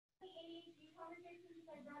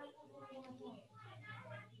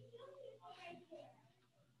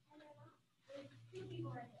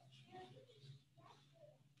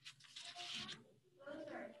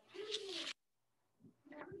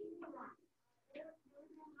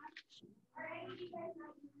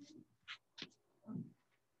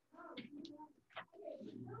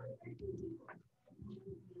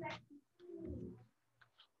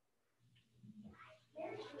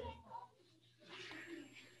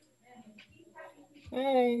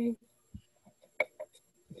Hey.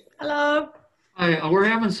 Hello. Hi, we're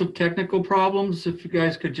having some technical problems. If you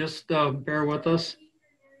guys could just bear with us.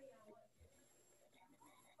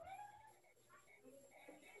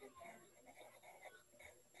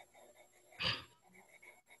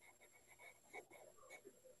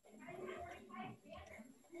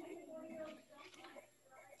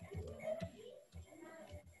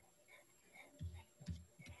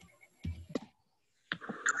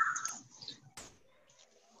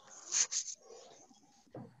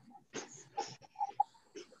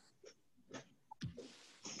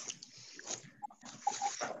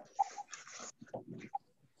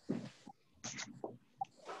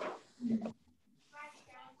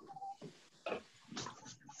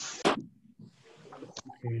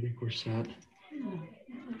 Okay, I think we're set. Looks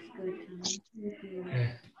good, Tom.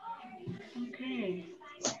 Okay. Okay.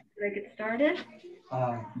 Should I get started?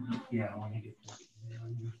 Yeah, I want to get this.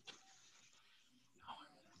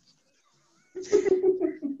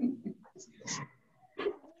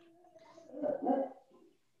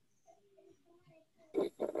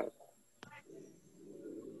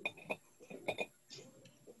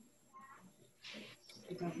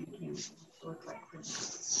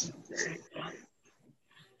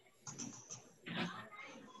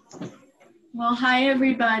 Well, hi,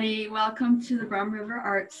 everybody. Welcome to the Brum River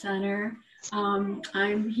Art Center.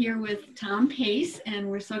 I'm here with Tom Pace, and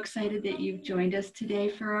we're so excited that you've joined us today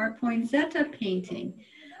for our poinsettia painting.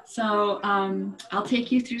 So I'll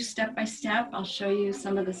take you through step by step. I'll show you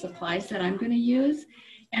some of the supplies that I'm going to use,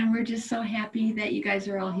 and we're just so happy that you guys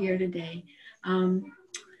are all here today.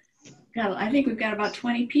 I think we've got about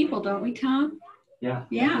 20 people, don't we, Tom? Yeah.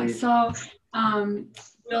 Yeah, so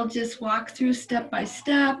we'll just walk through step by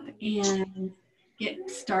step and get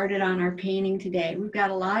started on our painting today. We've got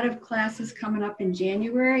a lot of classes coming up in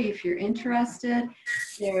January. If you're interested,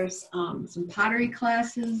 there's some pottery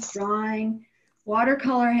classes, drawing.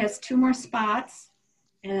 Watercolor has 2 more spots,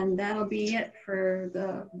 and that'll be it for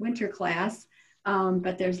the winter class.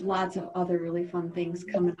 But there's lots of other really fun things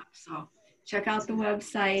coming up. So check out the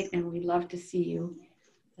website, and we'd love to see you.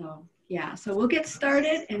 So yeah, so we'll get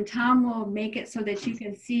started, and Tom will make it so that you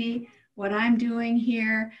can see what I'm doing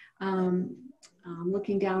here. I'm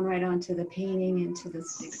looking down right onto the painting and to the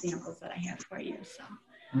examples that I have for you. So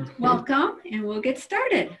okay. Welcome, and we'll get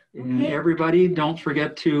started. And okay. Everybody, don't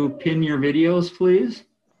forget to pin your videos, please.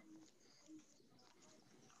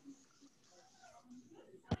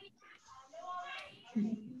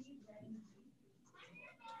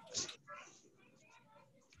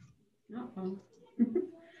 Uh-oh.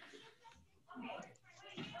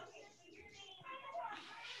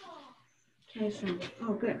 Okay, so,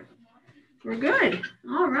 oh, good. We're good.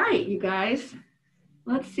 All right, you guys.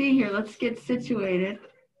 Let's see here. Let's get situated.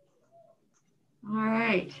 All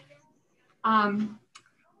right.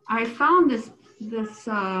 I found this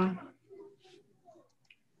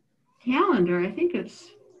calendar. I think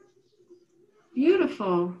it's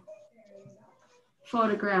beautiful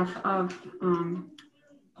photograph of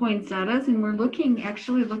poinsettias, and we're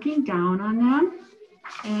actually looking down on them,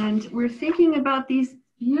 and we're thinking about these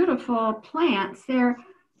beautiful plants. They're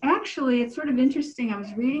actually, it's sort of interesting. I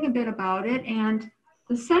was reading a bit about it, and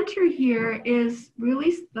the center here is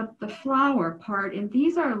really the flower part, and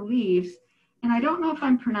these are leaves. And I don't know if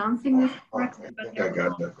I'm pronouncing this correctly, but they're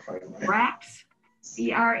bracts,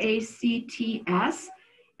 B-R-A-C-T-S.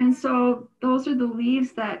 And so those are the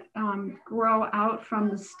leaves that grow out from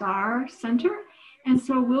the star center. And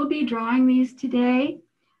so we'll be drawing these today.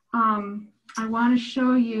 I want to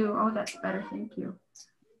show you, oh, that's better, thank you.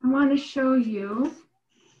 I want to show you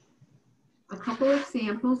a couple of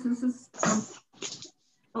samples. This is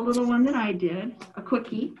a little one that I did, a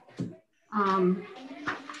quickie. And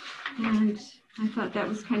I thought that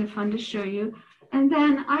was kind of fun to show you. And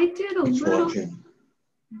then I did a little,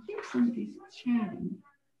 I think somebody's chatting.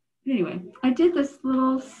 Anyway, I did this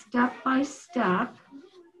little step-by-step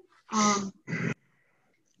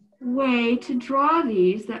way to draw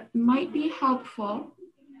these that might be helpful,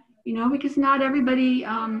 you know, because not everybody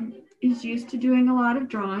is used to doing a lot of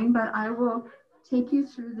drawing, but I will take you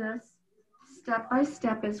through this step by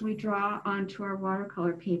step as we draw onto our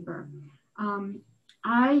watercolor paper.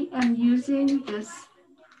 I am using this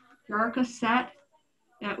Darka set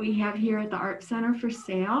that we have here at the Art Center for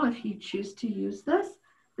sale if you choose to use this.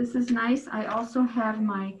 This is nice. I also have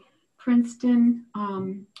my Princeton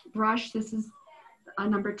brush. This is a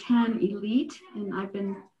number 10 Elite, and I've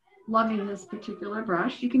been loving this particular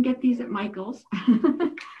brush. You can get these at Michael's,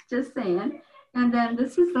 just saying. And then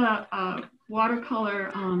this is a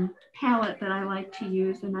watercolor palette that I like to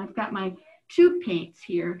use, and I've got my tube paints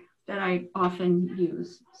here that I often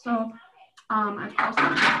use. So I've also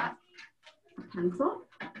got a pencil,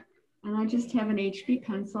 and I just have an HB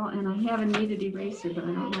pencil, and I have a kneaded eraser, but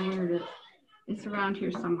I don't know where it is. It's around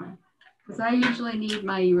here somewhere, because I usually need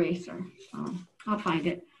my eraser, so I'll find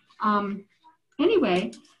it.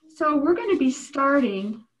 Anyway, so we're going to be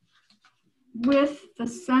starting with the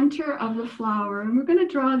center of the flower, and we're going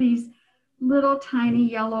to draw these little tiny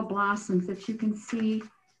yellow blossoms that you can see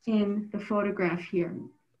in the photograph here.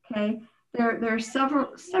 Okay, there are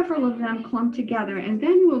several of them clumped together, and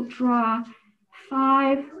then we'll draw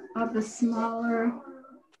 5 of the smaller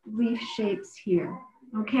leaf shapes here.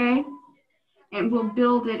 Okay, and we'll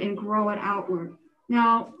build it and grow it outward.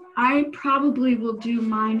 Now, I probably will do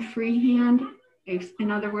mine freehand.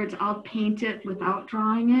 In other words, I'll paint it without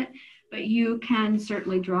drawing it, but you can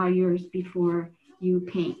certainly draw yours before you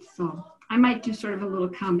paint. So I might do sort of a little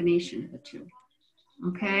combination of the two.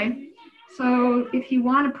 Okay, so if you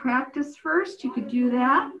want to practice first, you could do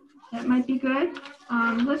that. That might be good.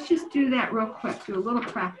 Let's just do that real quick, do a little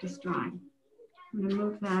practice drawing. I'm gonna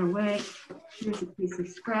move that away. Here's a piece of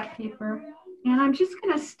scrap paper. And I'm just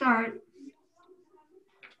gonna start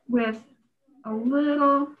with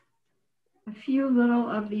a few little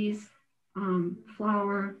of these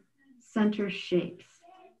flower center shapes.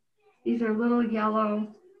 These are little yellow,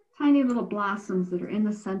 tiny little blossoms that are in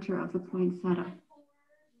the center of the poinsettia.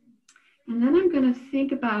 And then I'm going to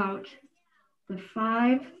think about the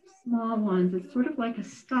 5 small ones. It's sort of like a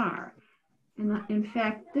star. And in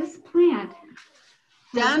fact, this plant.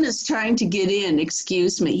 Don is trying to get in.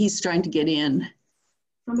 Excuse me. He's trying to get in.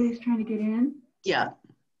 Somebody's trying to get in? Yeah.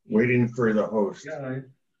 Waiting for the host. Yeah,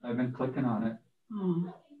 I've been clicking on it.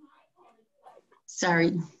 Oh.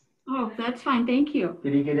 Sorry. Oh, that's fine. Thank you.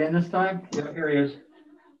 Did he get in this time? Yeah, here he is.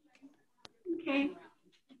 Okay,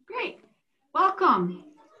 great. Welcome.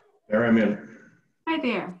 There I'm in. Hi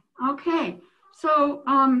there. Okay, so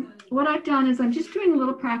what I've done is I'm just doing a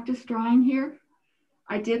little practice drawing here.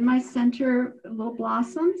 I did my center little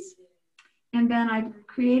blossoms, and then I'm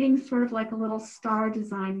creating sort of like a little star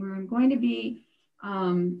design where I'm going to be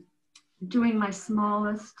doing my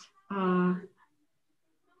smallest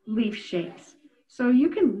leaf shapes. So you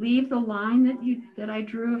can leave the line that I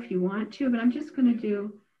drew if you want to, but I'm just going to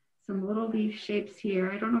do some little leaf shapes here.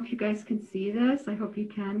 I don't know if you guys can see this. I hope you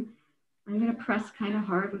can. I'm going to press kind of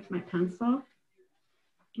hard with my pencil.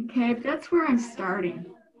 Okay, that's where I'm starting.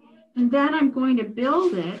 And then I'm going to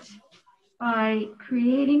build it by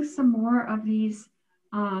creating some more of these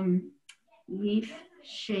leaf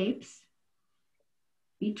shapes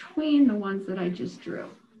between the ones that I just drew.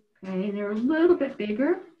 Okay, and they're a little bit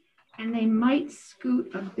bigger, and they might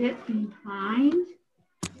scoot a bit behind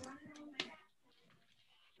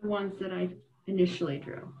the ones that I initially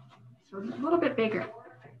drew. So a little bit bigger.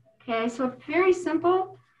 Okay, so very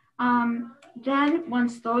simple. Then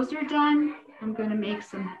once those are done, I'm going to make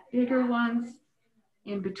some bigger ones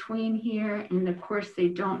in between here. And of course, they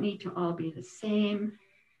don't need to all be the same.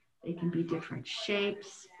 They can be different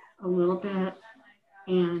shapes a little bit.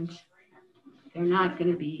 And they're not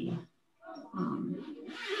going to be,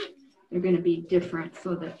 they're going to be different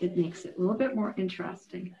so that it makes it a little bit more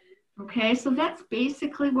interesting. Okay, so that's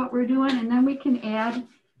basically what we're doing. And then we can add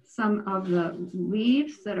some of the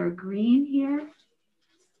leaves that are green here.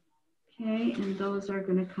 Okay, and those are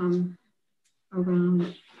going to come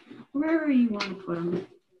around wherever you want to put them.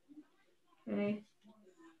 Okay,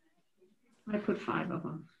 I put 5 of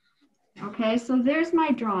them. Okay, so there's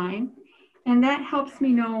my drawing, and that helps me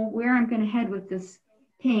know where I'm going to head with this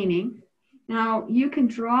painting. Now, you can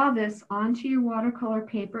draw this onto your watercolor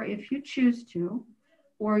paper if you choose to,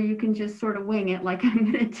 or you can just sort of wing it like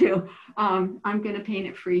I'm going to do. I'm going to paint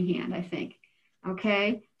it freehand, I think.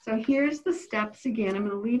 Okay, so here's the steps again. I'm going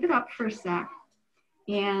to leave it up for a sec,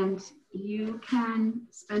 and you can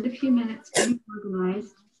spend a few minutes getting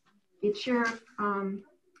organized. Get your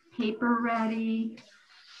paper ready,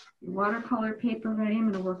 your watercolor paper ready.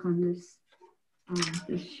 I'm going to work on this,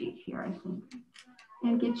 this sheet here, I think.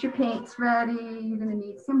 And get your paints ready. You're going to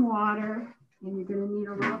need some water, and you're going to need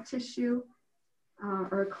a little tissue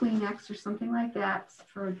or a Kleenex or something like that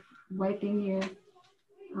for wiping your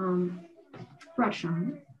brush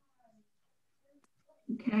on.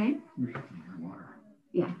 Okay.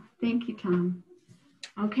 Yeah, thank you, Tom.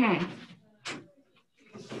 Okay.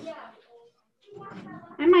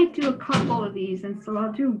 I might do a couple of these, and so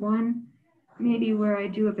I'll do one maybe where I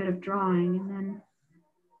do a bit of drawing, and then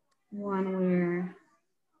one where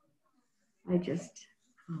I just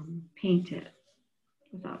paint it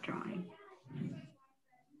without drawing.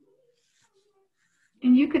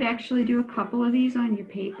 And you could actually do a couple of these on your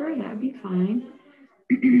paper, that'd be fine.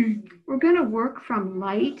 We're gonna work from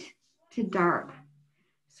light to dark.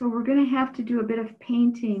 So we're gonna have to do a bit of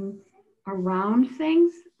painting around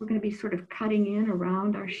things. We're gonna be sort of cutting in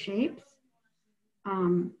around our shapes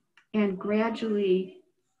and gradually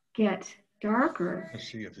get darker Let's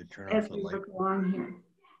see if they turn as off the we light. work along here,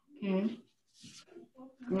 okay?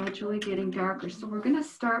 Gradually getting darker. So we're gonna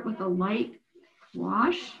start with a light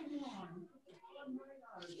wash.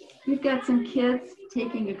 We've got some kids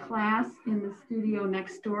taking a class in the studio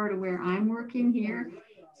next door to where I'm working here.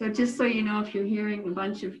 So just so you know, if you're hearing a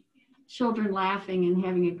bunch of children laughing and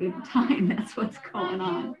having a good time, that's what's going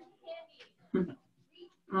on.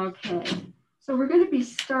 Okay, so we're going to be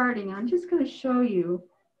starting. I'm just going to show you.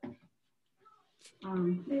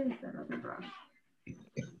 There's that other brush.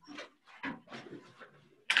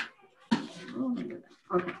 Oh,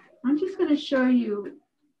 okay, I'm just going to show you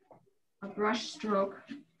a brush stroke.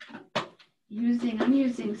 I'm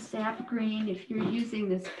using sap green. If you're using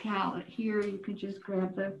this palette here, you can just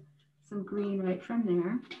grab some green right from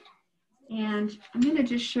there. And I'm going to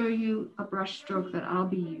just show you a brush stroke that I'll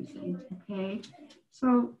be using, okay?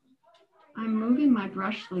 So I'm moving my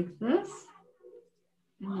brush like this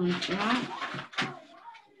and like that,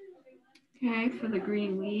 okay, for the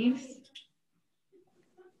green leaves.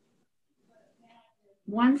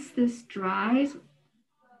 Once this dries,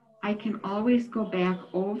 I can always go back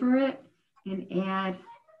over it and add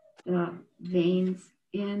the veins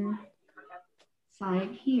inside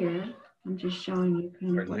here. I'm just showing you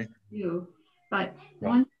kind of what to do. But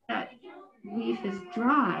once that leaf is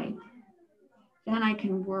dry, then I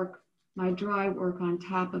can work my dry work on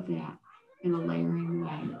top of that in a layering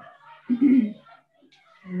way.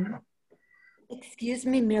 Excuse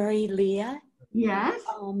me, Mary Leah. Yes.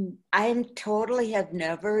 I totally have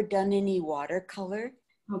never done any watercolor.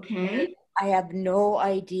 Okay. I have no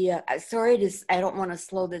idea. Sorry, I don't want to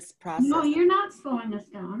slow this process. No, you're not slowing us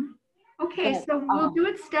down. Okay, But, so we'll do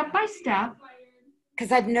it step by step.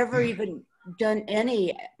 Because I've never even done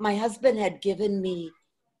any. My husband had given me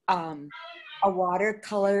a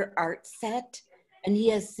watercolor art set, and he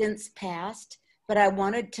has since passed, but I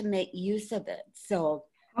wanted to make use of it. So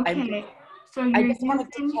okay, I just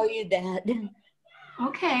wanted to tell you that.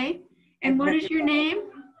 Okay, and what is your name?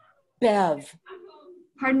 Bev.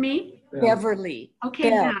 Pardon me? Beverly. Okay,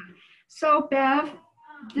 Bev. Bev. So Bev,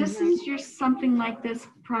 this is something like this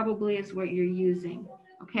probably is what you're using,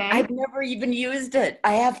 okay? I've never even used it.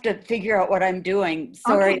 I have to figure out what I'm doing.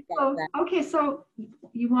 Sorry about that. Okay, so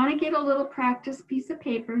you want to get a little practice piece of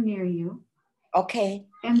paper near you. Okay.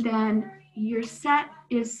 And then your set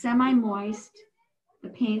is semi-moist, the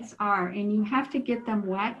paints are, and you have to get them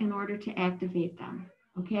wet in order to activate them,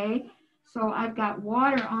 okay? So I've got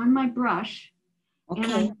water on my brush, and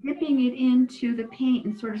I'm dipping it into the paint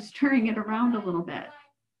and sort of stirring it around a little bit,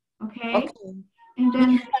 okay? And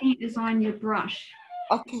then the paint is on your brush.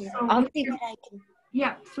 Okay, so I'll see what I can.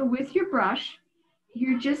 Yeah, so with your brush,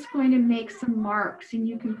 you're just going to make some marks, and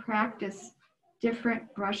you can practice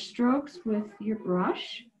different brush strokes with your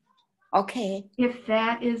brush. Okay. If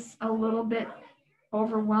that is a little bit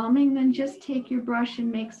overwhelming, then just take your brush and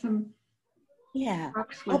make some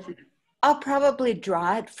marks with it. I'll probably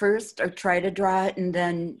draw it first, or try to draw it, and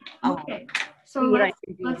then okay. So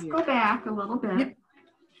let's go back a little bit. Yep.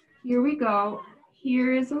 Here we go.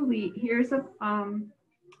 Here is a leaf. Here's a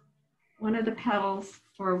one of the petals,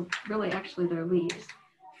 or really actually they're leaves,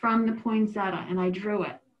 from the poinsettia, and I drew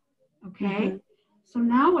it. Okay. So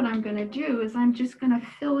now what I'm going to do is I'm just going to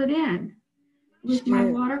fill it in with my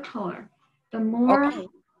watercolor. The more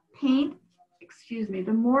paint,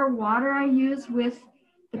 the more water I use with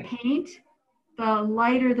the paint, the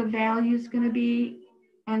lighter the value is going to be,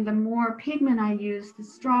 and the more pigment I use, the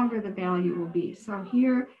stronger the value will be. So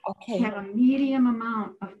here I have a medium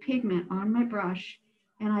amount of pigment on my brush,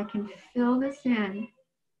 and I can fill this in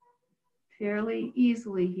fairly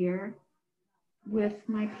easily here with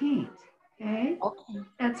my paint, okay?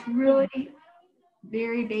 That's really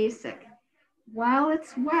very basic. While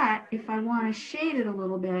it's wet, if I want to shade it a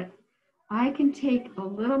little bit, I can take a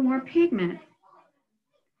little more pigment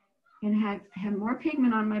and have more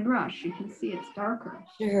pigment on my brush. You can see it's darker.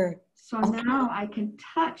 Sure. So now I can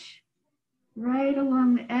touch right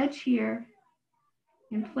along the edge here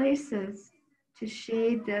in places to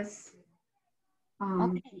shade this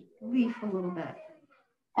leaf a little bit.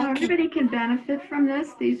 Now, Okay. everybody can benefit from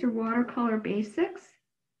this. These are watercolor basics,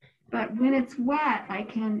 but when it's wet, I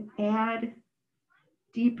can add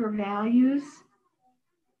deeper values.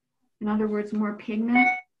 In other words, more pigment,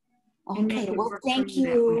 and make Okay. it Well, work for thank me that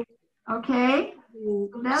way. you. Okay, so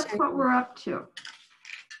that's Sure. what we're up to. All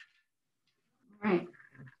right.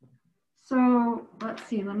 So let's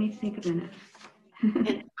see, let me think a minute.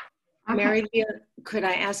 And Okay. Mary Leah, could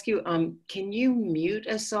I ask you, can you mute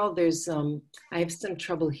us all? There's, I have some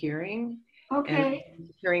trouble hearing. Okay.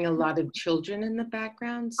 And hearing a lot of children in the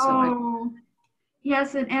background. So Oh,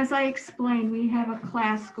 yes, and as I explained, we have a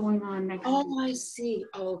class going on next week. Oh, I see.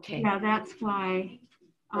 Oh, okay. Yeah, that's why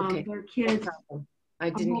Okay. there are kids, No problem. I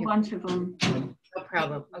a didn't whole hear. bunch of them, No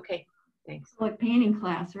problem. Okay, thanks. like painting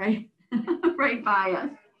class, right? Right by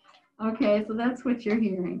us. Okay, so that's what you're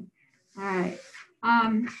hearing. All right.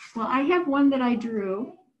 Well, I have one that I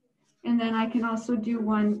drew, and then I can also do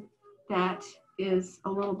one that is a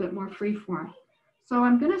little bit more freeform. So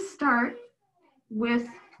I'm going to start with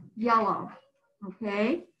yellow,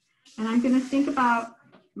 okay? And I'm going to think about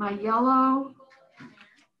my yellow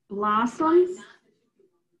blossoms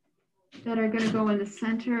that are going to go in the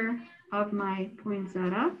center of my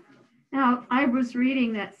poinsettia. Now, I was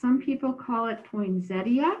reading that some people call it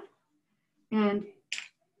poinsettia, and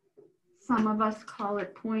some of us call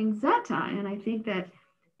it poinsettia, and I think that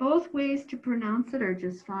both ways to pronounce it are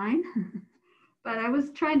just fine. But I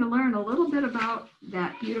was trying to learn a little bit about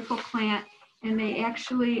that beautiful plant, and they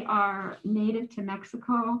actually are native to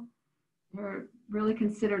Mexico. They're really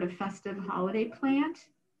considered a festive holiday plant,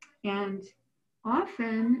 and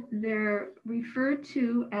often they're referred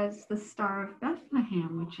to as the Star of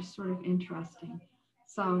Bethlehem, which is sort of interesting.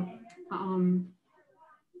 So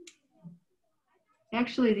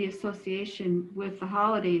actually the association with the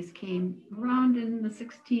holidays came around in the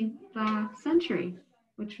 16th century,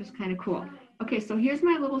 which was kind of cool. Okay, so here's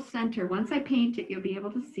my little center. Once I paint it, you'll be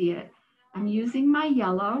able to see it. I'm using my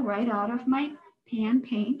yellow right out of my pan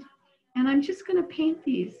paint, and I'm just going to paint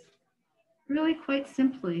these really quite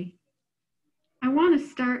simply. I want to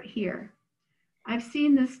start here. I've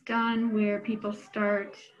seen this done where people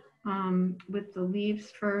start with the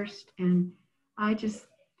leaves first, and I just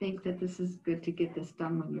think that this is good to get this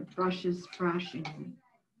done when your brush is fresh and your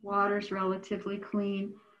water's relatively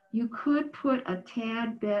clean. You could put a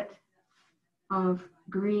tad bit of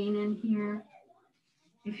green in here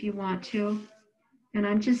if you want to. And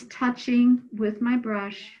I'm just touching with my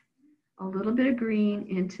brush a little bit of green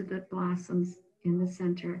into the blossoms in the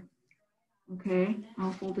center. Okay,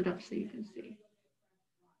 I'll hold it up so you can see.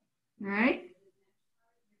 All right,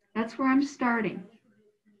 that's where I'm starting.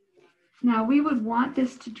 Now we would want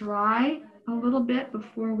this to dry a little bit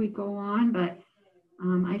before we go on, but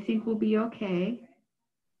I think we'll be okay.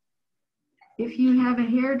 If you have a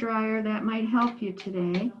hair dryer, that might help you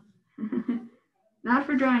today. Not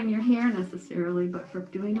for drying your hair necessarily, but for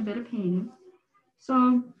doing a bit of painting.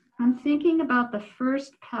 So I'm thinking about the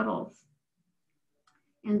first petals,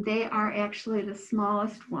 and they are actually the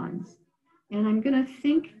smallest ones. And I'm going to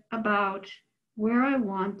think about where I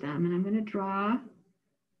want them, and I'm going to draw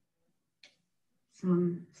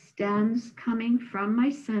some stems coming from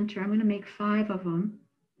my center. I'm going to make 5 of them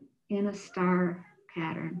in a star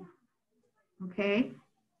pattern. Okay?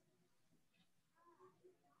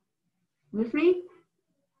 With me?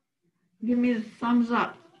 Give me the thumbs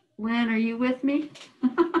up. Lynn, are you with me?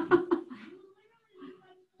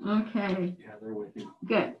 Okay. Yeah, they're with you.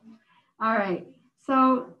 Good. All right.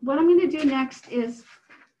 So what I'm going to do next is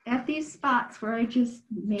at these spots where I just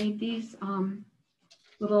made these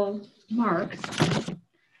little marks,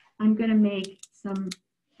 I'm going to make some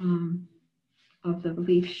of the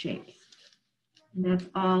leaf shapes. And that's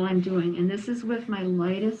all I'm doing. And this is with my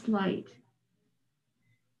lightest light.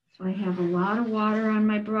 So I have a lot of water on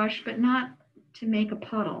my brush, but not to make a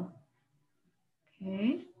puddle.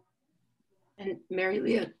 Okay. And Mary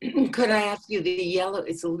Leah, could I ask you the yellow?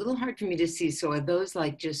 It's a little hard for me to see. So are those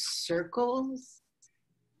like just circles?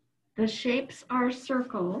 The shapes are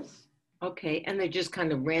circles. Okay, and they're just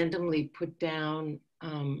kind of randomly put down.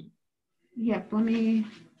 Yep, let me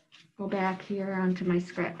go back here onto my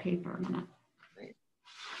scrap paper a minute. Right.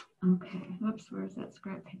 Okay, whoops, where's that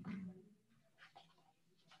scrap paper?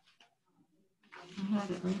 I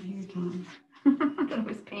had it right here, Tom. That I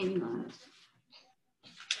was painting on it.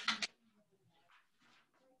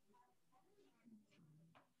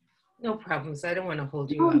 No problems. I don't want to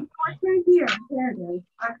hold you Oh, up. it's right here. There it is.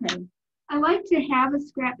 Okay. I like to have a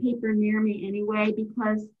scrap paper near me anyway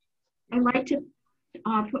because I like to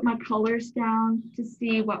put my colors down to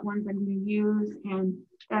see what ones I'm going to use, and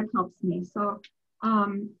that helps me. So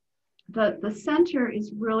the center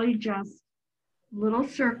is really just little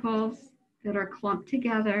circles that are clumped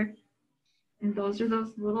together. And those are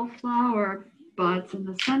those little flower buds in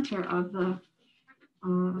the center of the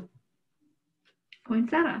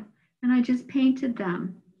poinsettia. And I just painted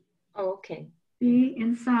them. Oh, okay. See,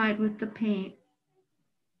 inside with the paint.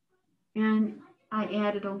 And I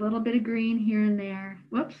added a little bit of green here and there.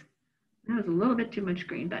 Whoops, that was a little bit too much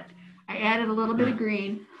green, but I added a little bit of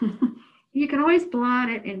green. You can always blot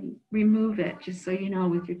it and remove it, just so you know,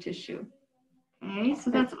 with your tissue. Okay, so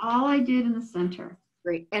that's all I did in the center.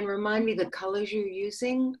 Great. And remind me the colors you're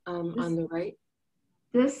using on the right.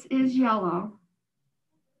 This is yellow.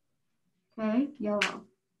 Okay, yellow.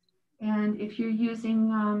 And if you're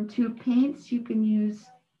using tube paints, you can use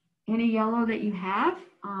any yellow that you have,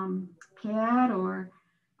 CAD or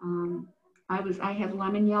I have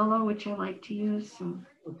lemon yellow, which I like to use. So,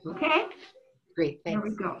 okay. Great, There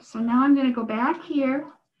thanks. we go. So now I'm going to go back here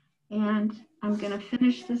and I'm going to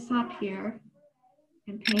finish this up here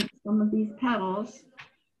and paint some of these petals.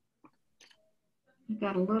 It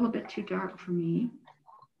got a little bit too dark for me.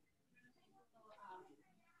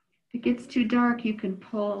 If it gets too dark, you can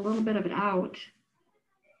pull a little bit of it out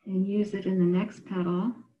and use it in the next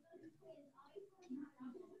petal.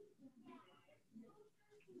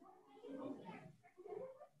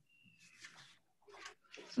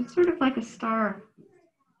 So it's sort of like a star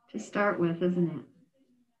to start with, isn't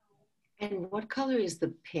it? And what color is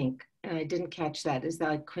the pink? I didn't catch that. Is that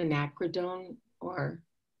like quinacridone or?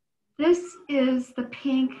 This is the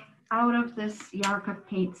pink out of this Yarka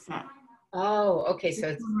paint set. Oh, okay. So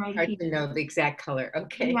it's Right hard here. to know the exact color.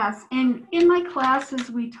 Okay. Yes, and in my classes,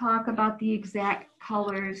 we talk about the exact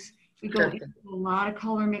colors. We go Perfect. into a lot of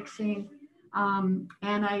color mixing, and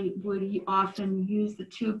I would often use the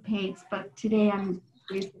tube paints, but today I'm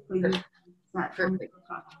basically using that from Perfect.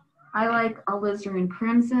 I like alizarin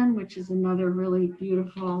crimson, which is another really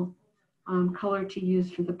beautiful color to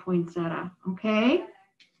use for the poinsettia, okay?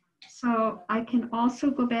 So I can also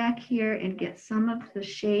go back here and get some of the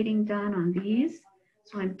shading done on these.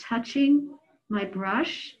 So I'm touching my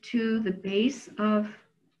brush to the base of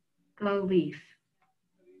the leaf.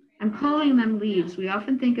 I'm calling them leaves. We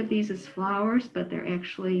often think of these as flowers, but they're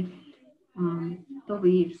actually the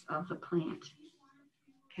leaves of the plant.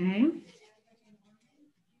 Okay.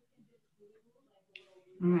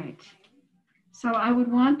 All right. So I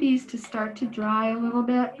would want these to start to dry a little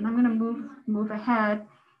bit, and I'm going to move ahead,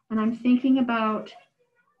 and I'm thinking about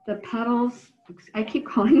the petals. I keep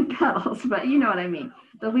calling them petals, but you know what I mean.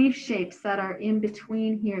 The leaf shapes that are in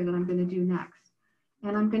between here that I'm going to do next.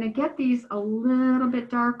 And I'm going to get these a little bit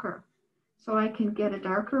darker. So I can get a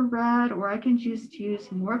darker red, or I can just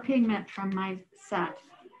use more pigment from my set.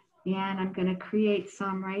 And I'm going to create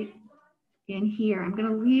some right in here. I'm going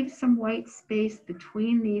to leave some white space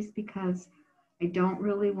between these because I don't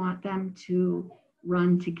really want them to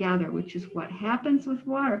run together, which is what happens with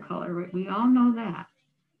watercolor. Right? We all know that.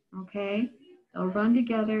 Okay, they'll run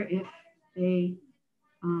together if they,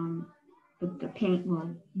 the paint will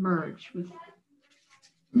merge with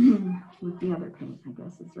with the other paint, I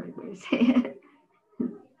guess is the right way to say it.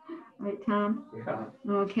 Right, Tom? Yeah.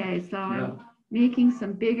 Okay, so Yeah. I'm making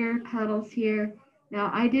some bigger petals here. Now,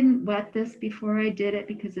 I didn't wet this before I did it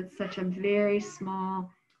because it's such a very small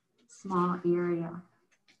area.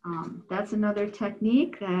 That's another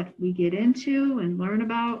technique that we get into and learn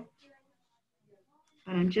about.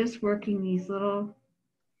 But I'm just working these little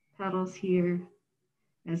petals here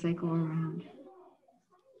as I go around.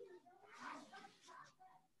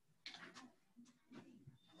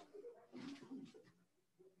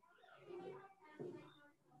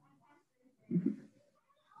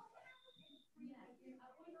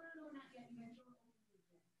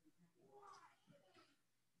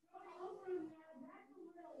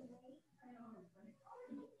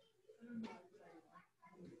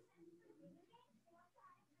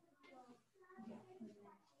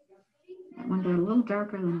 That one got a little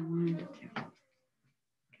darker than I wanted it to.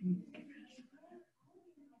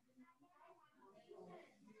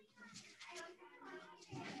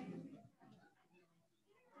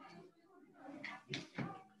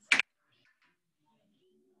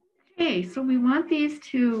 Okay, so we want these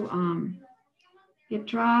to get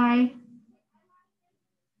dry.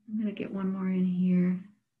 I'm going to get one more in here.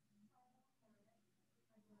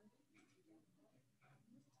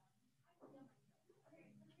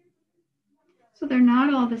 So they're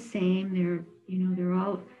not all the same. They're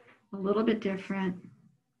all a little bit different.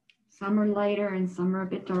 Some are lighter and some are a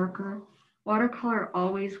bit darker. Watercolor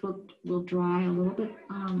always will dry a little bit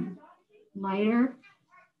lighter,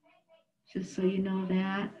 just so you know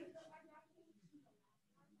that.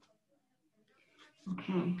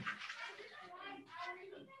 Okay,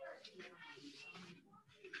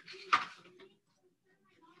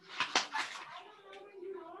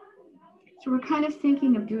 So we're kind of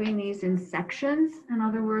thinking of doing these in sections. In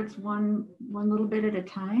other words, one little bit at a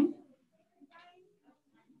time.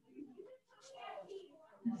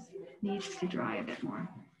 This needs to dry a bit more.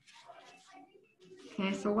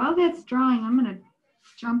 Okay, so while that's drying, I'm going to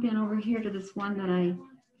jump in over here to this one that I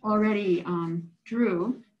already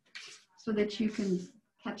drew, so that you can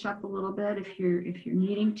catch up a little bit if you're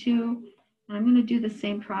needing to. And I'm going to do the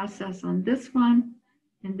same process on this one,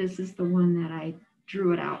 and this is the one that I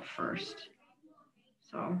drew it out first.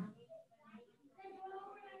 So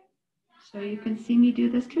you can see me do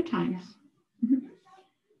this 2 times.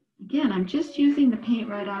 Again, I'm just using the paint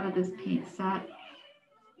right out of this paint set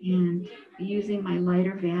and using my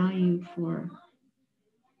lighter value for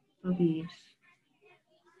the leaves.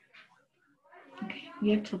 Okay, we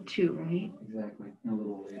have till 2, right? Exactly, a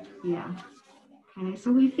little later. Yeah. Okay,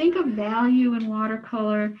 so we think of value in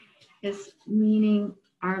watercolor as meaning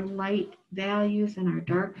our light values and our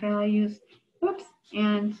dark values. Whoops.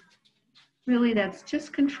 And really that's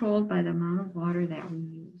just controlled by the amount of water that we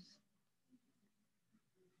use.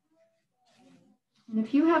 And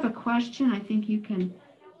if you have a question, I think you can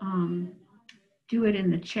do it in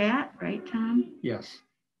the chat, right, Tom? Yes.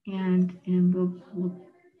 And we'll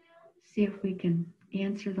see if we can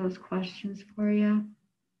answer those questions for you.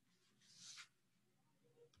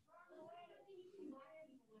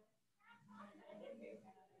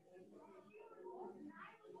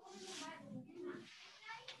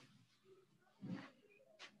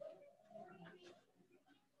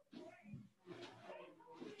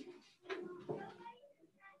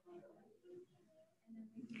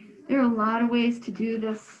 There are a lot of ways to do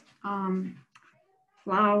this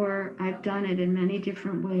flower. I've done it in many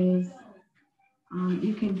different ways.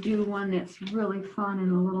 You can do one that's really fun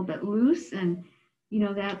and a little bit loose, and you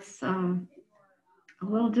know that's a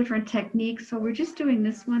little different technique. So we're just doing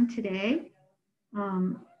this one today.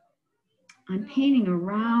 I'm painting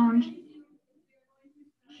around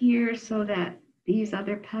here so that these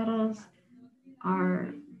other petals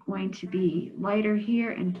are going to be lighter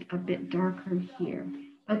here and a bit darker here.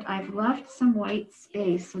 But I've left some white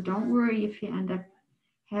space, so don't worry if you end up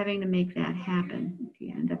having to make that happen, if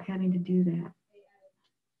you end up having to do that.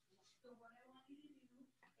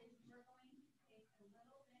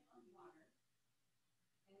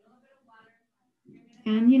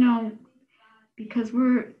 And you know, because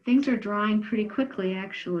things are drying pretty quickly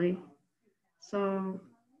actually, so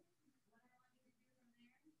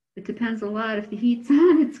it depends a lot. If the heat's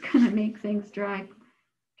on, it's going to make things dry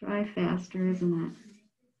faster, isn't it?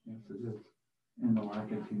 Yes, it is. And the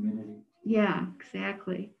lack of humidity. Yeah,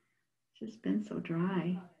 exactly. It's just been so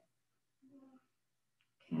dry.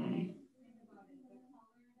 Okay.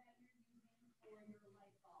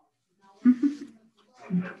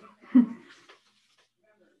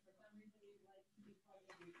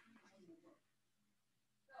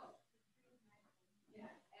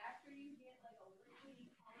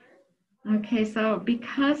 Okay, so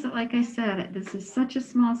because, like I said, this is such a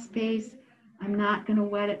small space, I'm not going to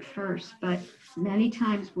wet it first, but many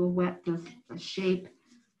times we'll wet the shape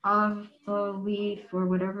of the leaf or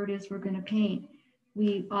whatever it is we're going to paint.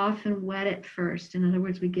 We often wet it first. In other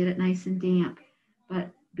words, we get it nice and damp.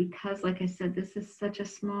 But because, like I said, this is such a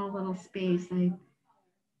small little space, I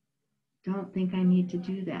don't think I need to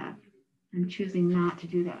do that. I'm choosing not to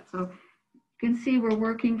do that. So you can see we're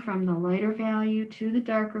working from the lighter value to the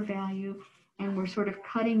darker value, and we're sort of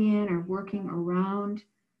cutting in or working around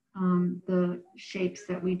the shapes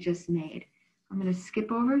that we just made. I'm going to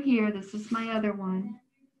skip over here. This is my other one,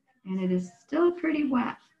 and it is still pretty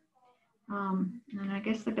wet. And I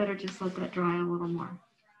guess I better just let that dry a little more.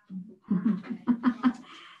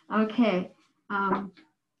 Okay,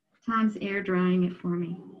 Tom's air drying it for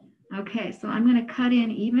me. Okay, so I'm going to cut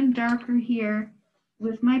in even darker here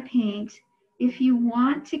with my paint. If you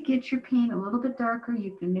want to get your paint a little bit darker,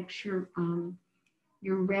 you can mix your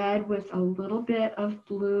red with a little bit of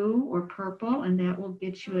blue or purple, and that will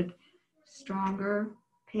get you a stronger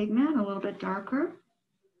pigment, a little bit darker.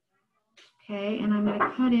 Okay, and I'm going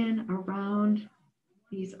to cut in around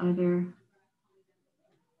these other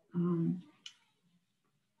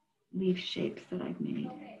leaf shapes that I've made.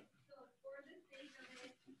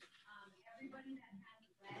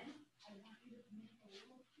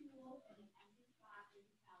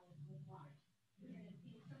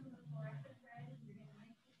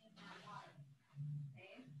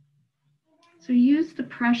 So use the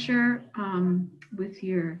pressure with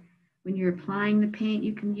when you're applying the paint,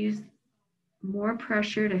 you can use more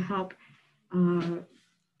pressure to help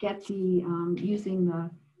get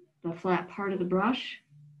using the flat part of the brush,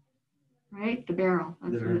 right? The barrel,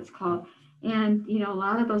 that's what it's called. And, you know, a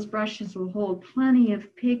lot of those brushes will hold plenty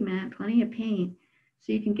of pigment, plenty of paint.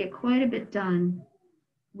 So you can get quite a bit done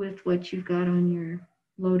with what you've got on your,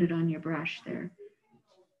 loaded on your brush there.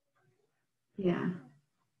 Yeah.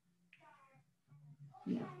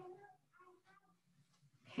 Yeah.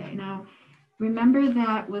 Okay, now remember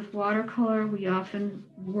that with watercolor, we often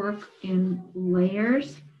work in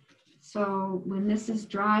layers. So when this is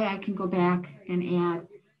dry, I can go back and add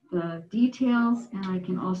the details, and I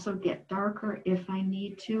can also get darker if I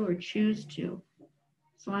need to or choose to.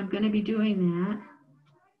 So I'm going to be doing that,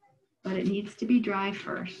 but it needs to be dry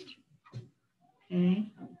first.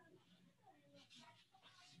 Okay.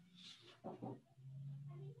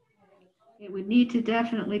 It would need to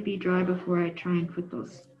definitely be dry before I try and put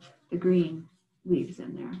the green leaves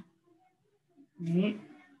in there. All right.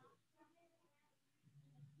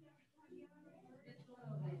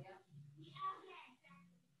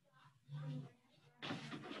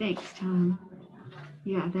 Thanks, Tom.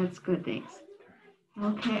 Yeah, that's good, thanks.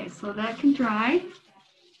 Okay, so that can dry.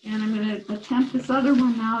 And I'm going to attempt this other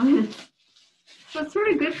one now. So it's sort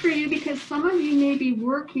of good for you because some of you may be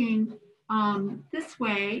working this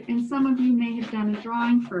way and some of you may have done a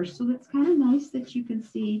drawing first. So it's kind of nice that you can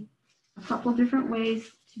see a couple different ways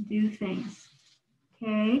to do things.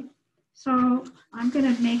 Okay, so I'm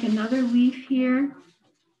going to make another leaf here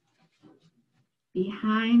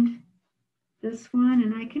behind this one,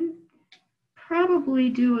 and I can probably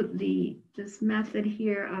do this method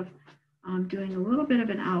here of doing a little bit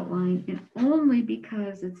of an outline, and only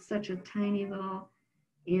because it's such a tiny little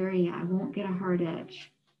area, I won't get a hard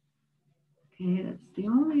edge. Okay, that's the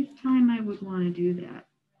only time I would want to do that.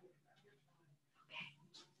 Okay,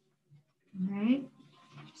 all right.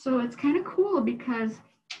 So it's kind of cool because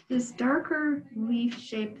this darker leaf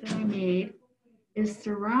shape that I made is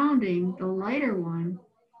surrounding the lighter one,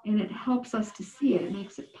 and it helps us to see it. It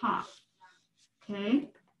makes it pop. Okay.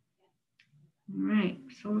 All right,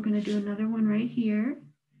 so we're going to do another one right here.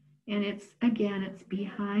 And it's, again, it's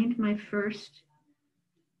behind my first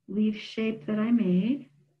leaf shape that I made.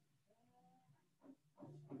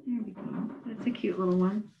 There we go. That's a cute little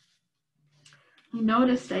one. I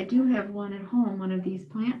noticed I do have one at home, one of these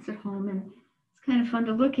plants at home, and it's kind of fun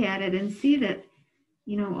to look at it and see that,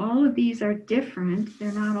 you know, all of these are different.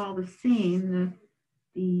 They're not all the same,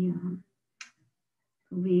 the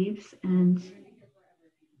leaves, and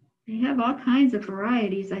they have all kinds of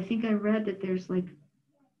varieties. I think I read that there's like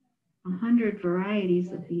 100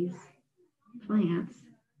 varieties of these plants.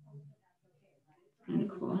 Kind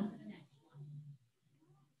of cool.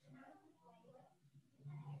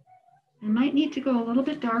 I might need to go a little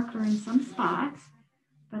bit darker in some spots,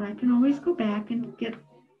 but I can always go back and get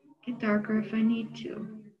darker if I need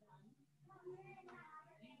to.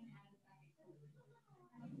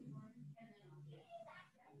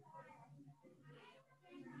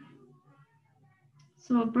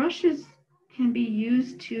 So brushes can be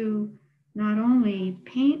used to not only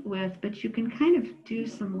paint with, but you can kind of do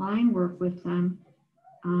some line work with them.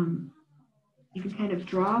 You can kind of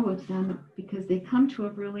draw with them because they come to a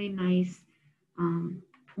really nice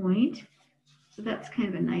point. So that's kind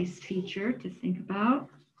of a nice feature to think about.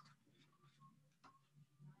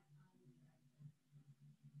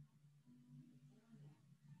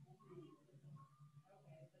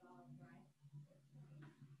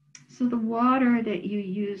 So the water that you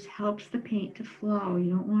use helps the paint to flow. You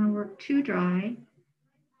don't want to work too dry.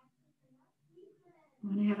 You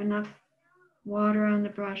want to have enough water on the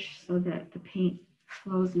brush so that the paint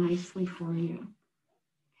flows nicely for you.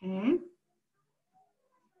 Okay.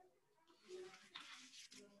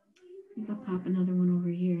 I think I'll pop another one over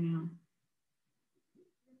here now.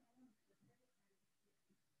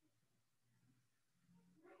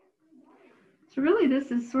 So really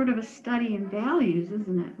this is sort of a study in values,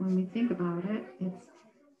 isn't it? When we think about it, it's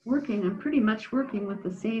working, I'm pretty much working with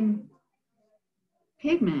the same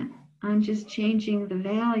pigment. I'm just changing the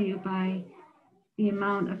value by the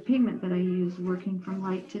amount of pigment that I use, working from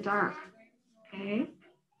light to dark. Okay.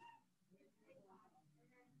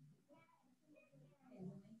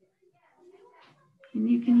 And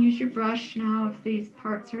you can use your brush now if these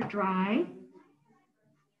parts are dry.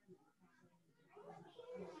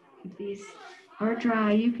 If these are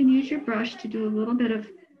dry, you can use your brush to do a little bit of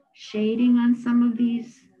shading on some of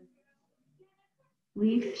these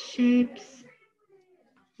leaf shapes.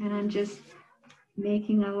 And I'm just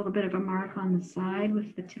making a little bit of a mark on the side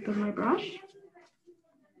with the tip of my brush.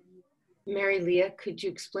 Mary Leah, could you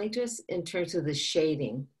explain to us in terms of the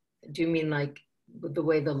shading? Do you mean like the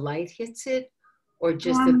way the light hits it, or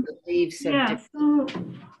just that the leaves have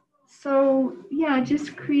different? So yeah,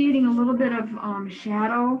 just creating a little bit of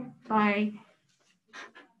shadow by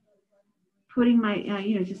putting my,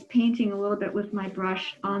 just painting a little bit with my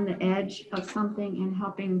brush on the edge of something and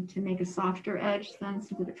helping to make a softer edge then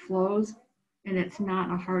so that it flows and it's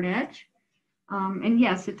not a hard edge. And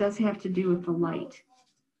yes, it does have to do with the light.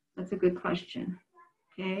 That's a good question.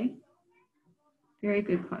 Okay. Very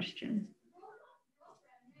good question.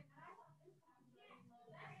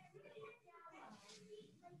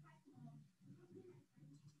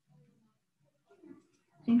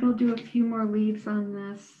 I think I'll do a few more leaves on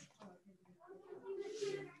this.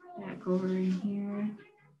 Back over in here.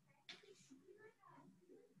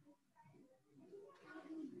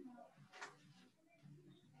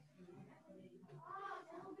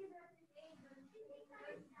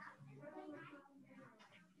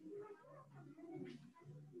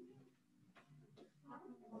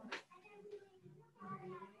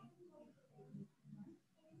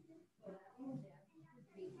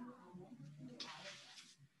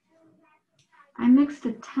 I mixed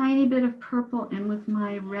a tiny bit of purple in with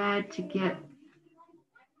my red to get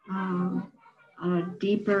a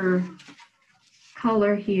deeper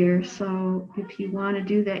color here. So if you want to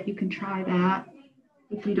do that, you can try that.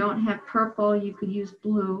 If you don't have purple, you could use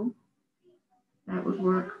blue. That would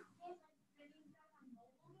work.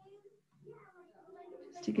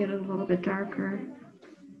 Just to get it a little bit darker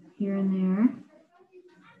here and there.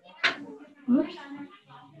 Whoops.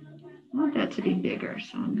 I want that to be bigger,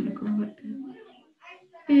 so I'm going to go with it.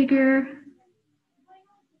 Bigger.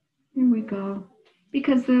 Here we go.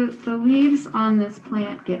 Because the leaves on this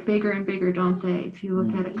plant get bigger and bigger, don't they? If you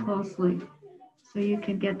look at it closely. So you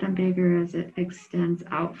can get them bigger as it extends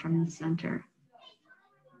out from the center.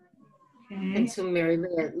 Okay. And so Mary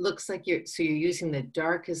Lou, it looks like you're using the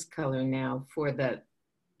darkest color now for the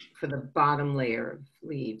bottom layer of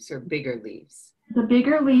leaves or bigger leaves. The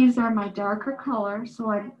bigger leaves are my darker color,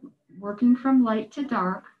 so I'm working from light to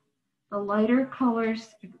dark. The lighter colors,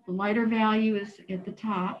 the lighter value is at the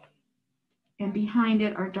top, and behind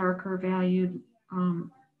it are darker valued,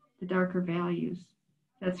 the darker values.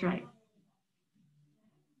 That's right.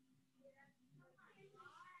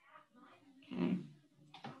 Okay.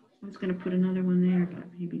 I was going to put another one there, but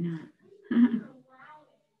maybe not.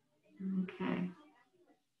 Okay.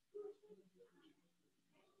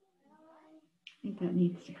 I think that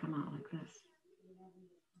needs to come out like this.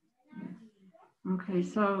 Okay,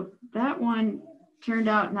 so that one turned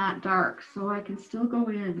out not dark, so I can still go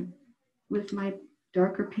in with my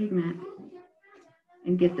darker pigment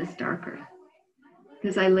and get this darker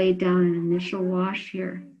because I laid down an initial wash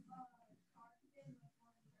here.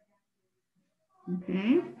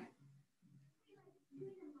 Okay.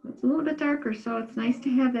 It's a little bit darker, so it's nice to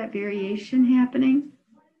have that variation happening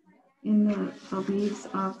in the leaves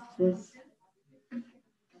of this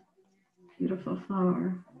beautiful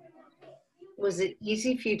flower. Was it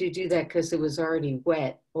easy for you to do that because it was already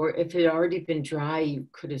wet? Or if it had already been dry, you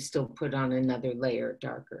could have still put on another layer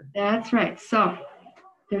darker? That's right. So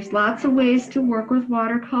there's lots of ways to work with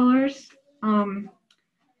watercolors.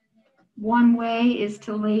 One way is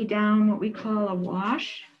to lay down what we call a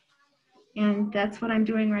wash. And that's what I'm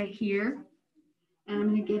doing right here. And I'm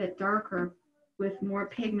going to get it darker with more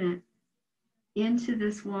pigment into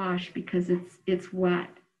this wash because it's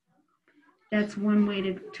wet. That's one way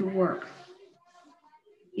to work.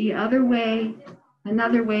 The other way,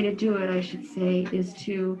 another way to do it, I should say, is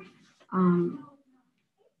to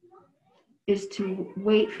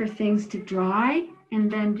wait for things to dry and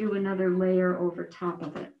then do another layer over top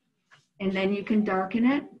of it. And then you can darken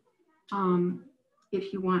it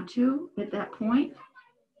if you want to at that point.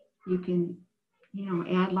 You can,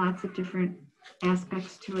 add lots of different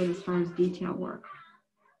aspects to it as far as detail work.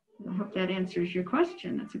 I hope that answers your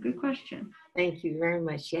question. That's a good question. Thank you very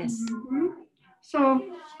much. Yes. Mm-hmm.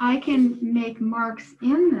 So I can make marks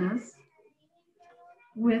in this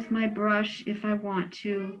with my brush if I want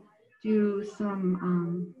to do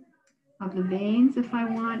some of the veins if I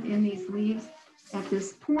want in these leaves. At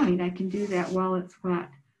this point, I can do that while it's wet.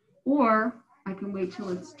 Or I can wait till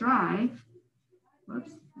it's dry.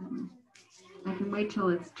 Whoops. I can wait till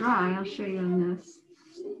it's dry. I'll show you on this.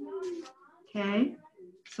 Okay.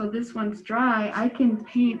 So this one's dry. I can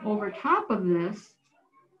paint over top of this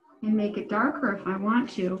and make it darker if I want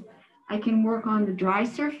to. I can work on the dry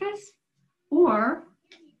surface, or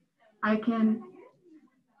I can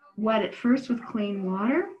wet it first with clean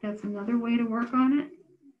water. That's another way to work on it.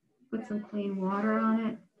 Put some clean water on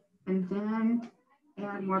it and then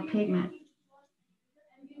add more pigment.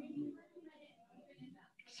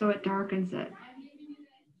 So it darkens it.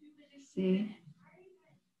 See?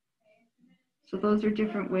 So those are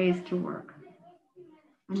different ways to work.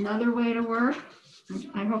 Another way to work,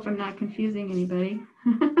 I hope I'm not confusing anybody,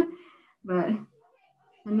 but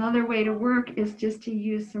Another way to work is just to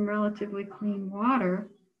use some relatively clean water,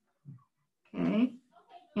 okay,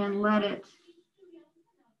 and let it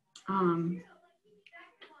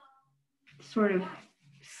sort of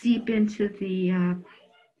seep into the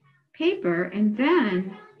paper, and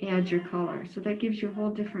then add your color. So that gives you a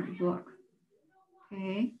whole different look,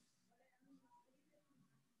 okay?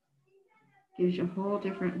 Gives you a whole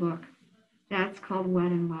different look. That's called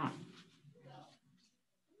wet and wet.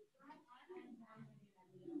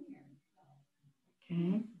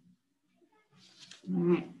 Okay. All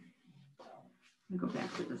right. Let me go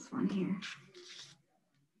back to this one here.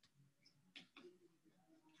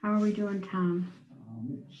 How are we doing, Tom?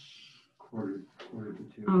 It's quarter to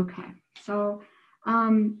two. Okay. So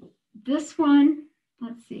this one,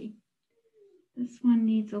 let's see. This one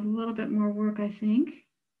needs a little bit more work, I think.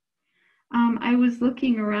 I was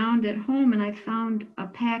looking around at home and I found a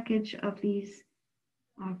package of these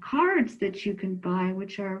cards that you can buy,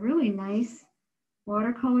 which are really nice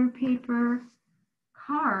watercolor paper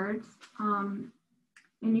cards. And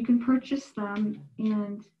you can purchase them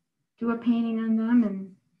and do a painting on them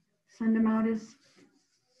and send them out as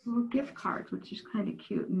little gift cards, which is kind of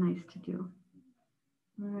cute and nice to do.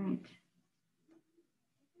 All right.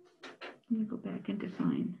 Let me go back and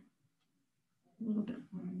define a little bit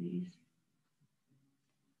more of these.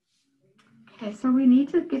 Okay, so we need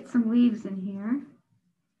to get some leaves in here.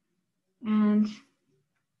 And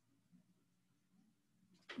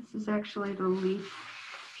this is actually the leaf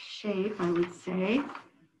shape, I would say,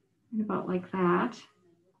 about like that.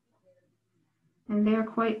 And they're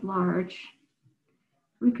quite large.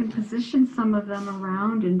 We can position some of them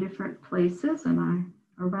around in different places and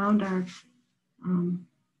around our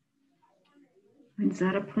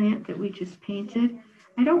Rosetta plant that we just painted.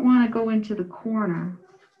 I don't want to go into the corner,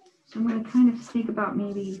 so I'm going to kind of think about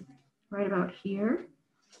maybe right about here.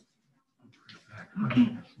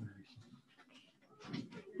 Okay.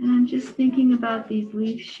 And I'm just thinking about these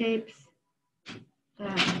leaf shapes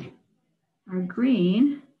that are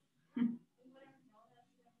green.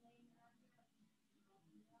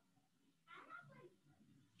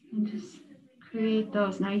 And just create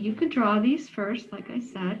those. Now you could draw these first, like I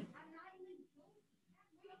said.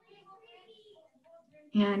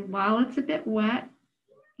 And while it's a bit wet,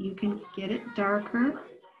 you can get it darker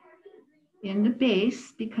in the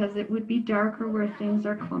base because it would be darker where things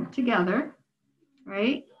are clumped together,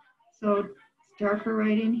 right? So it's darker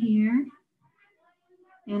right in here.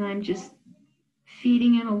 And I'm just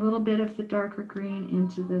feeding in a little bit of the darker green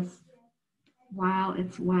into this while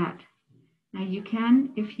it's wet. Now you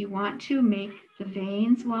can, if you want to, make the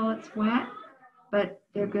veins while it's wet, but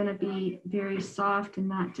they're going to be very soft and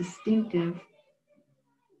not distinctive.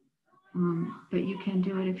 But you can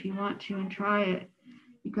do it if you want to and try it.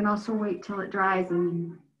 You can also wait till it dries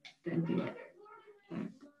and then do it. Okay.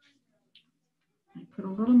 I put a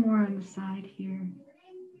little more on the side here.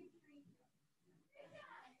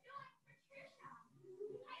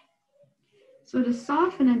 So to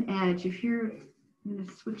soften an edge, if you're, I'm going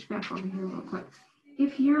to switch back over here real quick.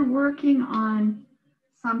 If you're working on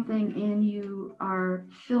something and you are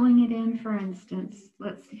filling it in, for instance,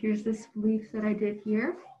 here's this leaf that I did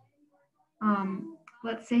here.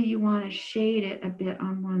 Let's say you want to shade it a bit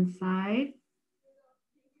on one side.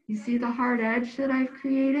 You see the hard edge that I've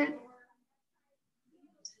created?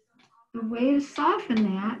 The way to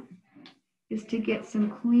soften that is to get some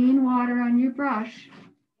clean water on your brush,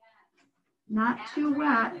 not too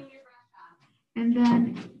wet, and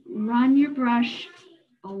then run your brush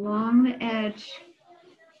along the edge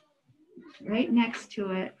right next to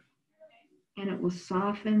it, and it will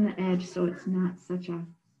soften the edge so it's not such a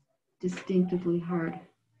distinctively hard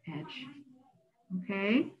edge.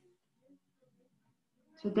 Okay?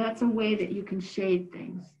 So that's a way that you can shade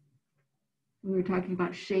things. We were talking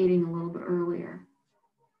about shading a little bit earlier.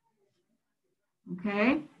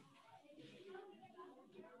 Okay?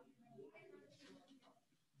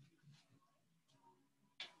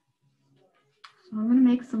 So I'm going to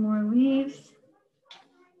make some more leaves.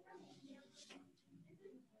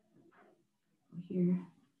 Here.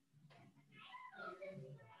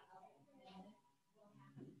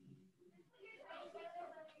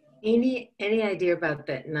 Any idea about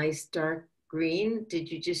that nice dark green?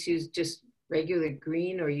 Did you just use just regular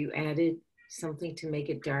green, or you added something to make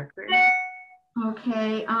it darker?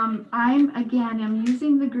 Okay, I'm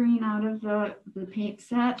using the green out of the paint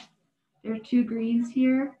set. There are two greens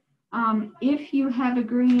here. If you have a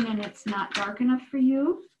green and it's not dark enough for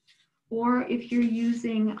you, or if you're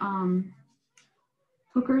using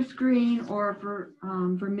Hooker's green or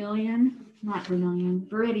vermilion, not vermilion,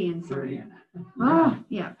 Viridian, sorry. Brilliant. Oh,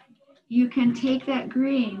 yeah. you can take that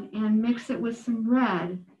green and mix it with some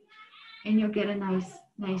red and you'll get a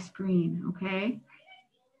nice green, okay?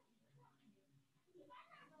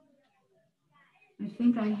 I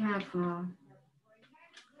think I have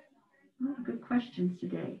good questions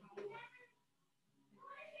today.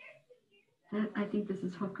 I think this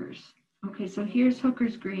is Hooker's. Okay, so here's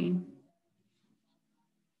Hooker's green.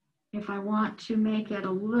 If I want to make it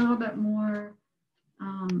a little bit more,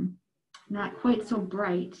 not quite so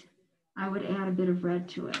bright, I would add a bit of red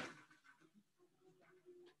to it.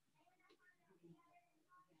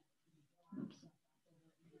 Oops.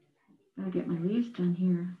 Gotta get my leaves done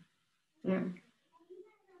here. There.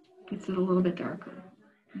 Gets it a little bit darker.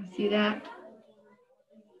 You see that?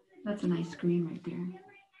 That's a nice green right there.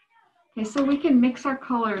 Okay, so we can mix our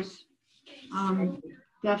colors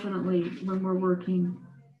definitely when we're working.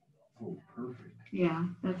 Oh, perfect. Yeah,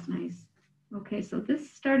 that's nice. Okay, so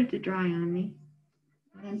this started to dry on me.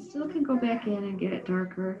 But I still can go back in and get it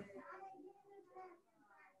darker.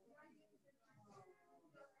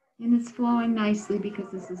 And it's flowing nicely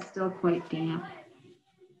because this is still quite damp.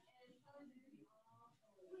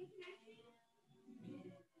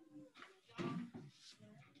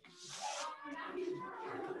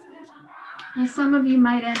 Now some of you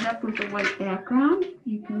might end up with a white background.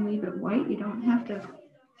 You can leave it white. You don't have to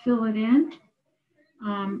fill it in.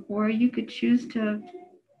 Or you could choose to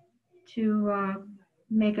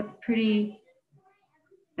make a pretty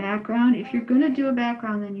background. If you're going to do a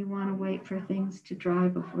background, then you want to wait for things to dry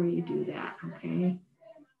before you do that, okay?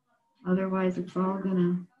 Otherwise, it's all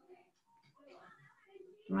going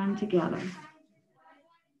to run together.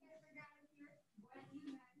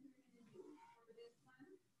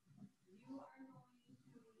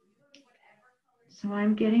 So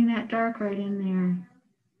I'm getting that dark right in there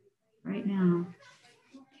right now.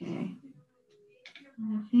 Okay.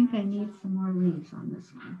 And I think I need some more leaves on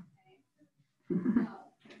this one.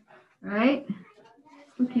 Right?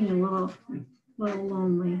 It's looking a little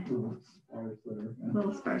lonely. A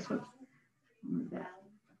little sparse. Whoops. Like that.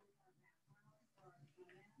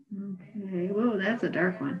 Okay. Whoa, that's a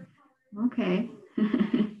dark one. Okay.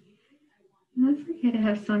 That's okay to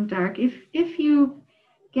have some dark. If you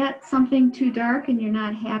get something too dark and you're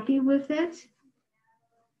not happy with it,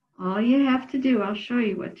 all you have to do, I'll show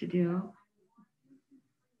you what to do.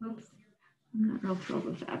 Oops, I'm not real thrilled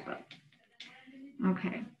with that, but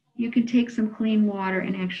okay. You can take some clean water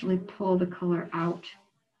and actually pull the color out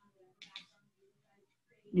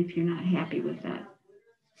if you're not happy with that.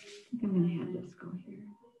 I think I'm going to have this go here.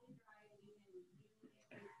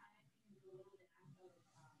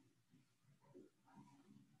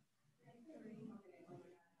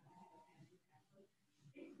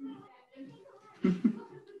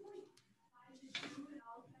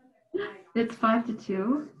 It's 5 to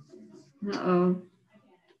 2. Uh-oh.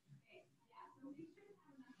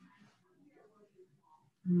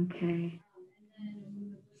 Okay.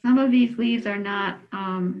 Some of these leaves are not,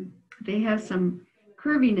 they have some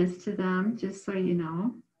curviness to them, just so you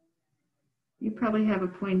know. You probably have a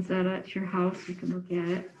poinsettia at your house. You can look at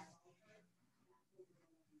it.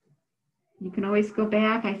 You can always go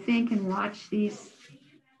back, I think, and watch these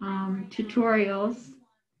tutorials.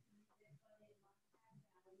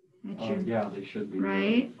 Yeah, they should be.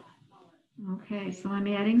 Right? Okay, so I'm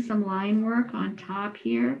adding some line work on top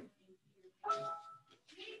here.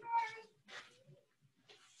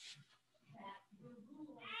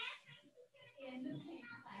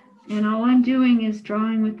 And all I'm doing is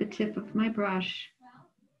drawing with the tip of my brush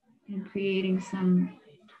and creating some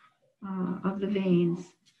of the veins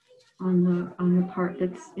on the part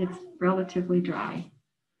it's relatively dry.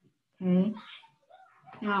 Okay.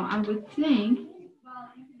 Now I would think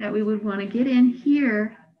that we would want to get in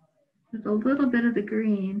here with a little bit of the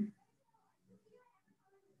green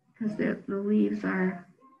because the leaves are,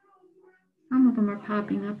 some of them are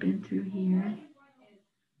popping up in through here.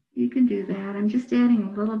 You can do that. I'm just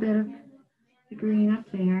adding a little bit of the green up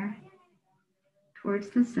there towards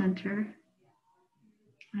the center.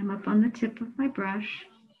 I'm up on the tip of my brush.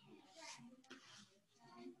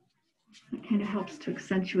 It kind of helps to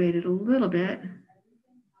accentuate it a little bit.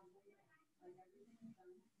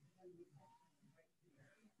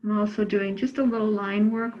 I'm also doing just a little line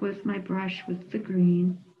work with my brush with the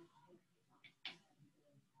green.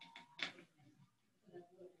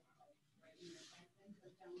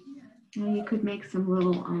 Now you could make some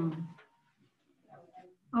little,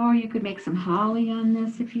 or you could make some holly on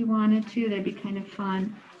this if you wanted to. That'd be kind of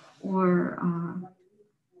fun. Or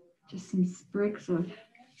just some sprigs of,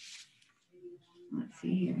 let's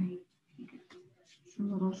see here,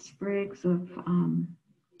 some little sprigs of,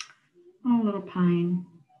 little pine.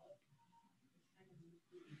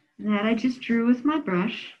 And that I just drew with my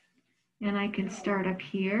brush. And I can start up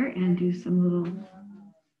here and do some little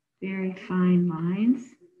very fine lines.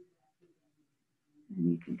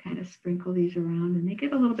 And you can kind of sprinkle these around, and they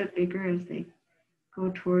get a little bit bigger as they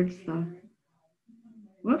go towards the,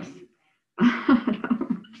 whoops.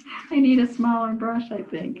 I need a smaller brush, I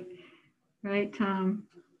think. Right, Tom?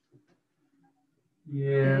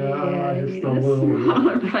 Yeah, I just need a little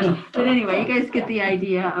smaller bit. brush. But anyway, you guys get the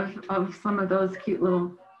idea of some of those cute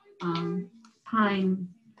little pine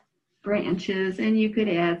branches, and you could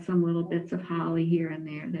add some little bits of holly here and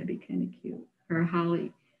there. That'd be kind of cute. Or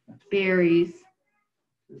holly berries.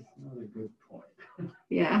 That's not a good point.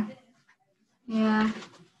 Yeah. Yeah.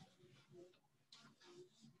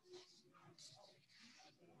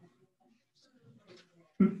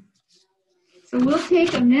 So we'll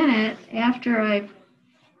take a minute after I've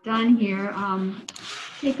done here,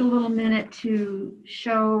 take a little minute to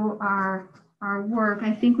show our work.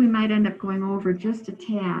 I think we might end up going over just a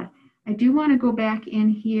tad. I do want to go back in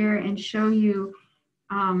here and show you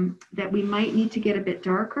that we might need to get a bit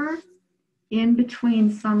darker in between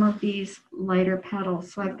some of these lighter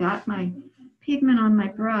petals. So I've got my pigment on my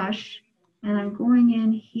brush, and I'm going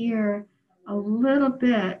in here a little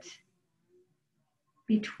bit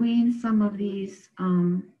between some of these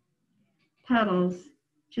petals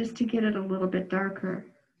just to get it a little bit darker.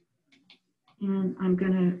 And I'm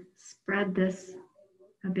going to spread this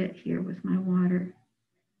a bit here with my water.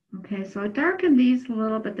 Okay, so I darkened these a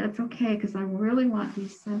little, but that's okay because I really want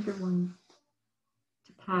these center ones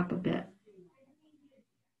to pop a bit.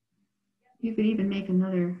 You could even make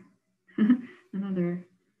another another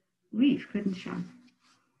leaf, couldn't you?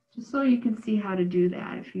 Just so you can see how to do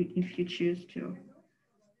that if you choose to.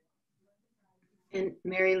 And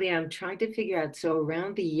Mary Lee, I'm trying to figure out, so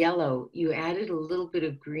around the yellow, you added a little bit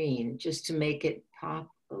of green just to make it pop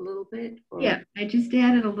a little bit? Or? Yeah, I just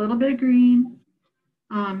added a little bit of green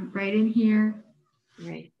right in here.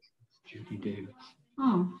 Right. Judy Davis.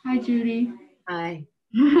 Oh, hi, Judy. Hi.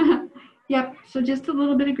 Yep, so just a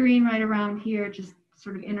little bit of green right around here, just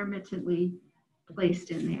sort of intermittently placed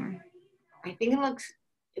in there. I think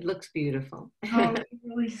it looks beautiful. Oh,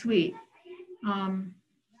 really sweet.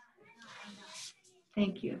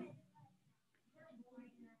 Thank you.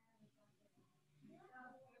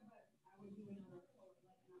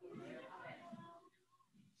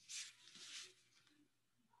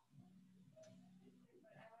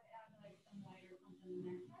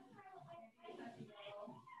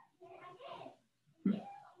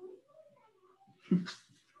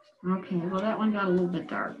 Okay, well that one got a little bit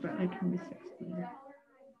dark, but I can fix it later.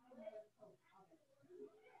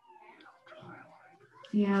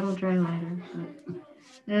 Yeah, it'll dry later, but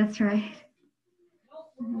that's right.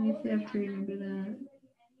 I have to remember that.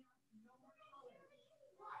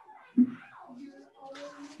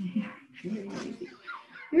 Yeah, very noisy.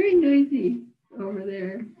 Very noisy over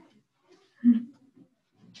there.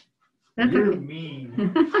 That's You're okay. mean.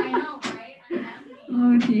 I know, right?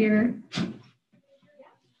 Oh dear.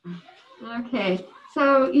 Okay,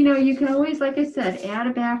 so you can always, like I said, add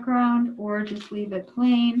a background or just leave it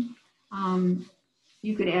plain.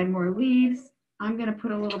 You could add more leaves. I'm going to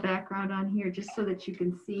put a little background on here just so that you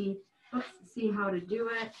can see how to do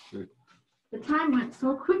it. Good. The time went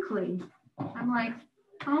so quickly. I'm like,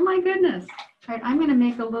 oh my goodness. All right, I'm going to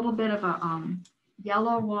make a little bit of a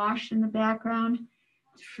yellow wash in the background.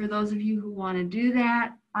 For those of you who want to do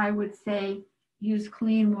that, I would say use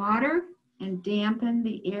clean water and dampen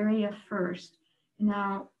the area first.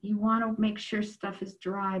 Now, you want to make sure stuff is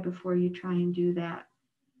dry before you try and do that.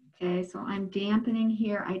 Okay, so I'm dampening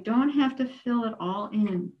here. I don't have to fill it all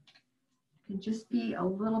in. It can just be a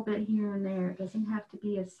little bit here and there. It doesn't have to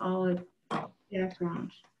be a solid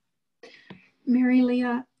background. Mary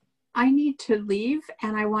Leah, I need to leave,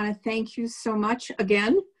 and I want to thank you so much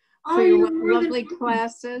again Oh, for your you're lovely welcome.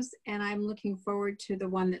 classes, and I'm looking forward to the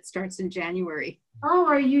one that starts in January. Oh,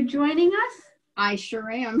 are you joining us? I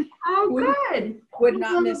sure am. Oh, good. Would Oh, not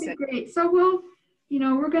that'll miss be it. Great. So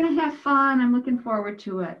we're going to have fun. I'm looking forward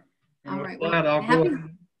to it. All right. Well, Well, I'll go happy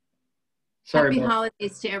ahead. Sorry, happy Beth.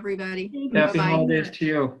 holidays to everybody. Thank you. Happy Bye-bye. holidays to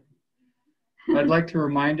you. I'd like to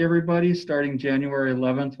remind everybody, starting January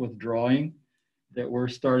 11th with drawing, that we're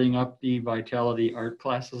starting up the Vitality art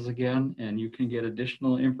classes again, and you can get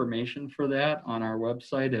additional information for that on our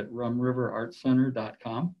website at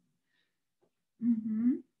rumriverartcenter.com.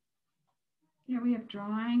 Mm-hmm. Yeah, we have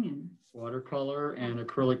drawing and Watercolor and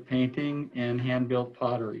acrylic painting and hand-built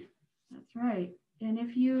pottery. that's right. And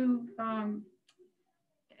if you,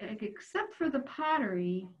 except for the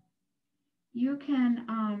pottery, you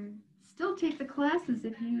can still take the classes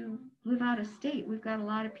if you live out of state. We've got a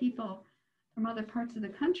lot of people from other parts of the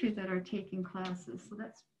country that are taking classes. So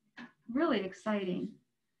that's really exciting.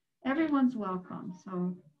 Everyone's welcome.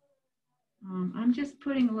 So I'm just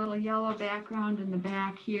putting a little yellow background in the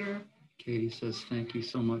back here. Katie says, thank you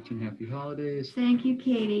so much and happy holidays. Thank you,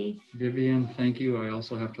 Katie. Vivian, thank you. I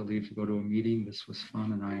also have to leave to go to a meeting. This was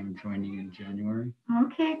fun and I am joining in January.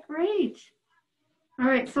 Okay, great. All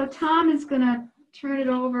right, so Tom is going to turn it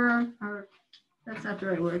over, or that's not the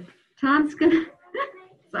right word. Tom's going to,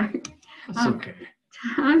 sorry. That's okay.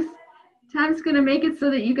 Tom's going to make it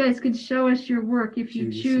so that you guys could show us your work if you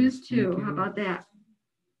Jesus, choose to. thank you. How about that?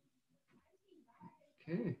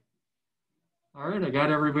 Okay. All right, I got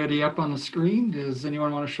everybody up on the screen. Does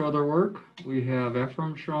anyone want to show their work? We have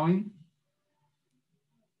Ephraim showing.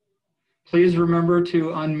 Please remember to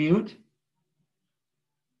unmute.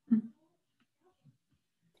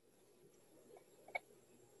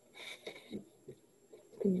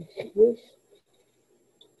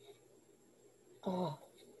 Oh,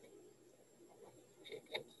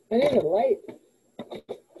 I need a light.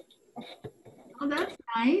 Oh, that's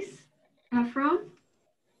nice, Ephraim.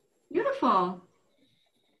 Beautiful.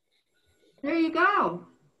 There you go.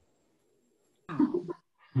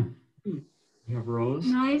 We have Rose.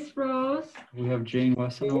 Nice, Rose. We have Jane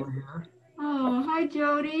Wesson over here. Oh, hi,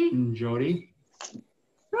 Jody. And Jody.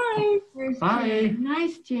 Hi. There's Hi. Jane.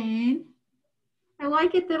 Nice, Jane. I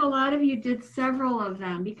like it that a lot of you did several of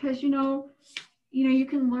them because you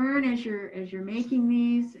can learn as you're making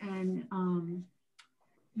these, and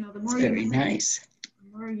the more Very nice.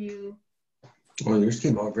 the more you. Well, yours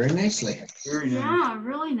came out very nicely. Very nice. Yeah,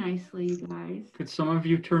 really nicely, you guys. Could some of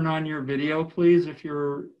you turn on your video, please, if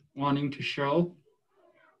you're wanting to show?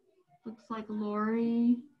 Looks like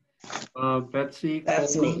Lori. Betsy.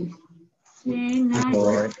 That's Coleman. me. Jane, nice.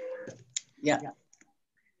 Lord. Yeah.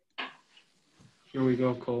 Here we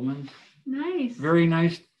go, Coleman. Nice. Very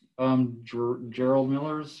nice. Gerald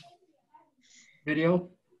Miller's video.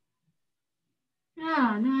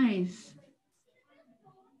 Yeah, nice.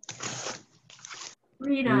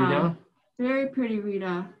 Rita. Rita. Very pretty,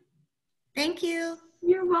 Rita. Thank you.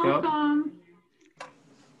 You're welcome.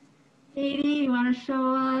 Katie, you want to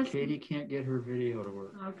show us? Katie can't get her video to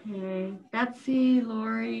work. Okay. Betsy,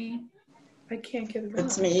 Lori. I can't get it.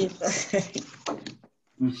 That's me.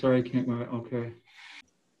 I'm sorry, I can't. Okay.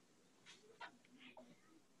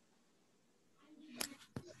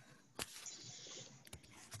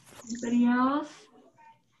 Anybody else?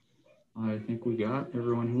 I think we got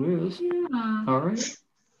everyone who is. Yeah. All right.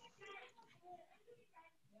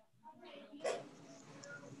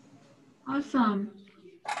 Awesome.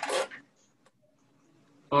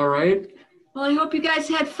 All right. Well, I hope you guys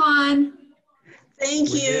had fun. Thank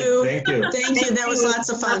We did. you. Thank you. Thank you. That was lots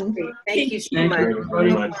of fun. Thank you so Thank much. you,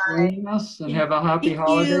 everybody, much. for joining us, and have a happy Thank you.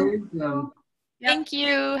 holidays. And Thank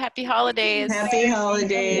you. Happy holidays. Happy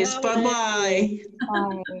holidays. Bye-bye.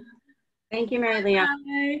 Bye. Thank you, Mary Leah.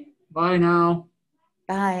 Bye. bye now.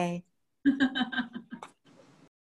 Bye.